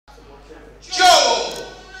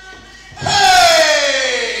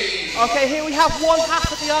Okay, here we have one half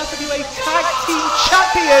of the RWA Tag Team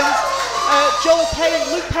Champions. Joel Payne,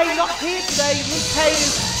 Luke Payne not here today. Luke Payne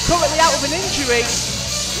is currently out with an injury.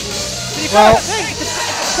 So you've got to think, it's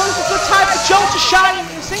a good time for Joel to shine in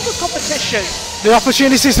the singles competition. The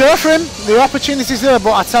opportunity's there for him. The opportunity's there,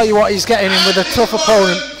 but I tell you what, he's getting in with a tough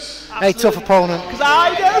opponent. A tough opponent. Because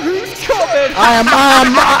I know who's coming. I am more.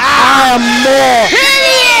 Here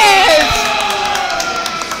he is!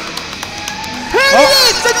 Here he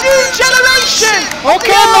is, the new generation!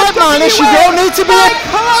 Okay, Mike Minus, you don't need to be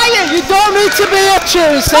you don't need to be a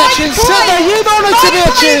cheering section. Sit there, you don't need to be a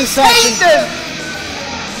cheering section.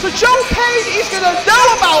 So Joel Payne is going to know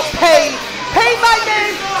about Payne. Payne by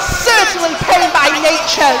name, certainly Payne by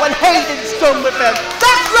nature when Hayden's done with him.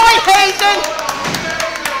 That's right, Hayden!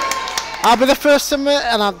 I'll be the first to admit,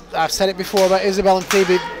 and I've said it before about Isabel and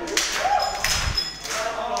Phoebe.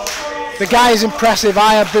 The guy is impressive.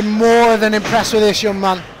 I have been more than impressed with this young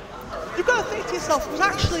man. You've got to think to yourself, it was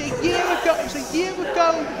actually a year ago,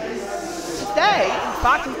 today, in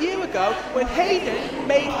fact, a year ago, when Hayden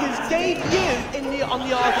made his debut on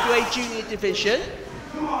the RWA Junior Division.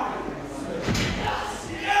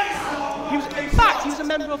 In fact, he was a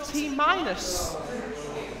member of Team Minus.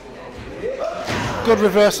 Good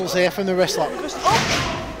reversals here from the wrist lock. Oh,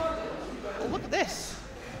 look at this.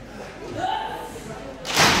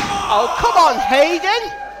 Oh, come on, Hayden.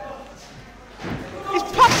 He's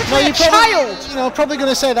practically a child. You know, probably going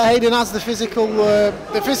to say that Hayden has the physical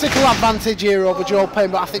advantage here over Joel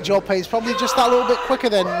Payne, but I think Joel Payne's probably just that little bit quicker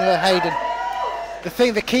than Hayden.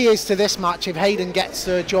 The key is to this match, if Hayden gets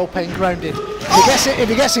Joel Payne grounded. If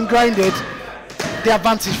he gets him grounded, the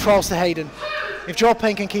advantage falls to Hayden. If Joel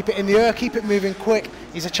Payne can keep it in the air, keep it moving quick,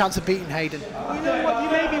 he's a chance of beating Hayden. Well, you know what, you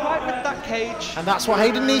may be right with that, Cage. And that's what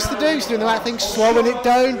Hayden needs to do. He's doing the right thing, slowing it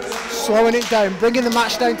down, bringing the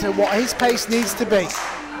match down to what his pace needs to be.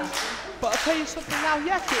 But I'll tell you something now,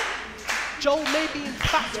 Joel may be in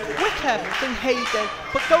fact quicker than Hayden,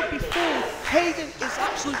 but don't be fooled. Hayden is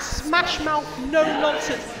absolute smash mouth, no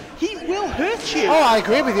nonsense. He will hurt you. Oh, I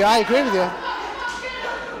agree with you.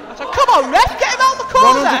 So come on, ref, get him out the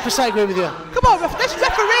corner. 100% agree with you. Come on, ref, this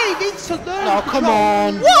referee needs to learn. No, come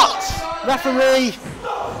on. What? Referee.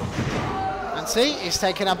 And see, he's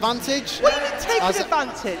taking advantage. What do you mean taking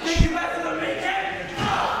advantage?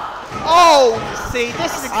 Oh, see,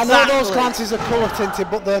 this is exactly. I know those glances are colour tinted,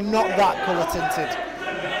 but they're not that colour tinted.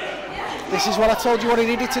 This is what I told you what he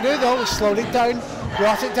needed to do though. He slowed it down,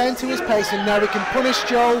 brought it down to his pace, and now he can punish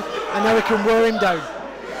Joe, and now he can wear him down.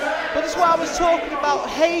 But that's what I was talking about.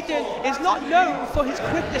 Hayden is not known for his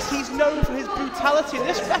quickness, he's known for his brutality. And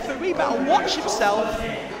this referee better watch himself.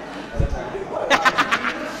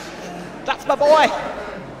 That's my boy.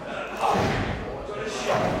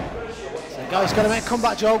 He's got to make a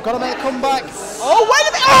comeback, Joe. Got to make a comeback. Oh, wait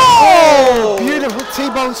a minute! Oh! Beautiful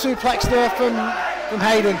T-bone suplex there from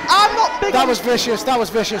Hayden. I'm not big. That was vicious. That was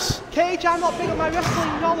vicious. Cage, I'm not big on my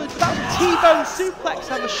wrestling knowledge, but that was a T-bone suplex,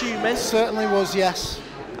 I'm assuming. Certainly was, yes.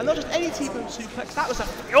 And not just any T-bone suplex. That was a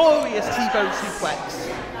furious T-bone suplex.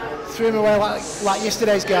 Threw him away like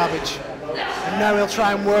yesterday's garbage, and now he'll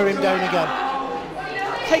try and wear him down again.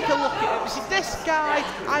 Take a look at him. See, this guy,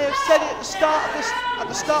 I have said it at the start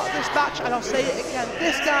of this match, and I'll say it again.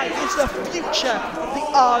 This guy is the future of the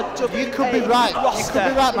RWA. You could be right. roster. You could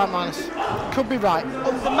be right, Matt Manus. Could be right.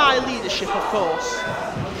 Under my leadership, of course.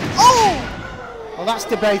 Oh! Well, that's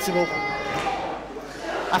debatable.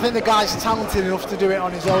 I think the guy's talented enough to do it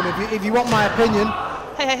on his own. If you want my opinion.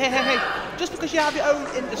 Hey. Just because you have your own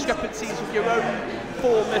indiscrepancies with your own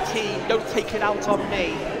former team, don't take it out on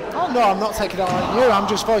me. Oh no, I'm not taking it out on you. I'm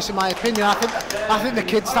just voicing my opinion. I think the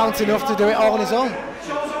kid's talented enough to do it all on his own.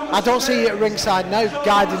 I don't see you at ringside now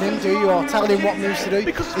guiding him, do you, or telling him what moves to do.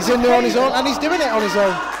 Because he's in there on his own, and he's doing it on his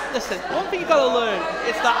own. Listen, one thing you've got to learn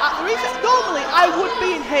is that the reason normally I would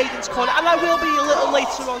be in Hayden's corner, and I will be a little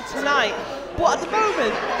later on tonight. But at the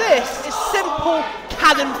moment, this is simple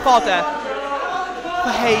cannon fodder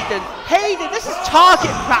for Hayden. Hayden, this is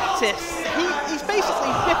target practice. He's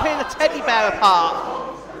basically ripping a teddy bear apart.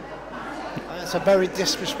 That's a very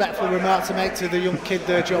disrespectful remark to make to the young kid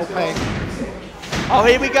there, Joel Payne. Oh,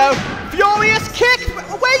 here we go. Furious kick.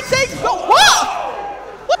 Waiting. But what?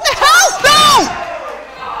 What the hell? No!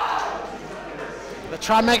 But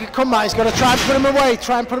try and make a comeback. He's got to try and put him away.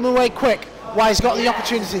 Try and put him away quick. Why he's got the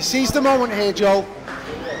opportunity. Seize the moment here, Joel.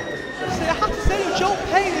 See, I have to say, Joel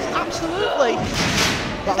Payne is absolutely.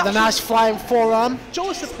 Got the nice flying forearm.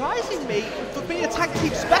 Joel is surprising me for being a tag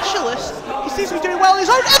team specialist. He seems to be doing well on his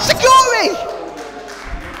own. Enziguri!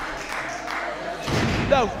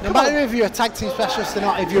 No matter if you're a tag team specialist or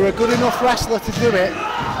not, if you're a good enough wrestler to do it,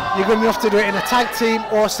 you're good enough to do it in a tag team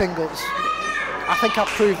or singles. I think I've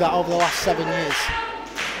proved that over the last 7 years.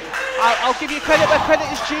 I'll give you credit where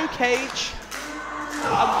credit is due, Cage.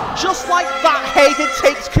 Just like that, Hayden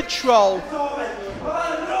takes control.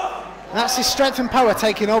 And that's his strength and power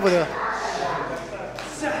taking over there.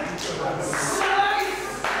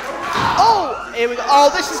 Oh, here we go. Oh,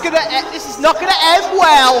 this is not gonna end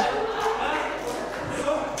well.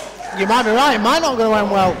 You might be right, it might not go end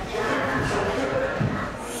well.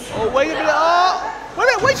 Oh, wait a minute. Oh, wait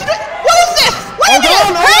a minute, wait a minute. What is this? Wait a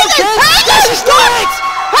minute. Hayden! Hayden! He's done it!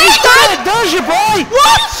 He's done it! There's your boy!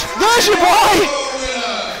 What? There's your boy!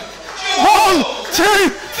 1, 2,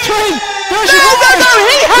 3. There's your boy! No,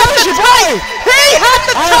 he had the tight! He had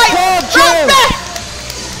the tight!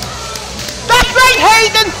 That's right,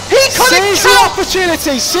 Hayden! He couldn't Seize the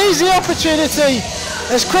opportunity! Seize the opportunity!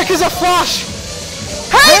 As quick as a flash!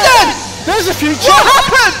 Hayden! There's a future! What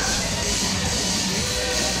happened?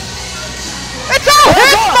 It's all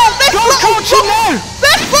his fault! This Go coach him now!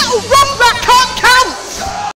 This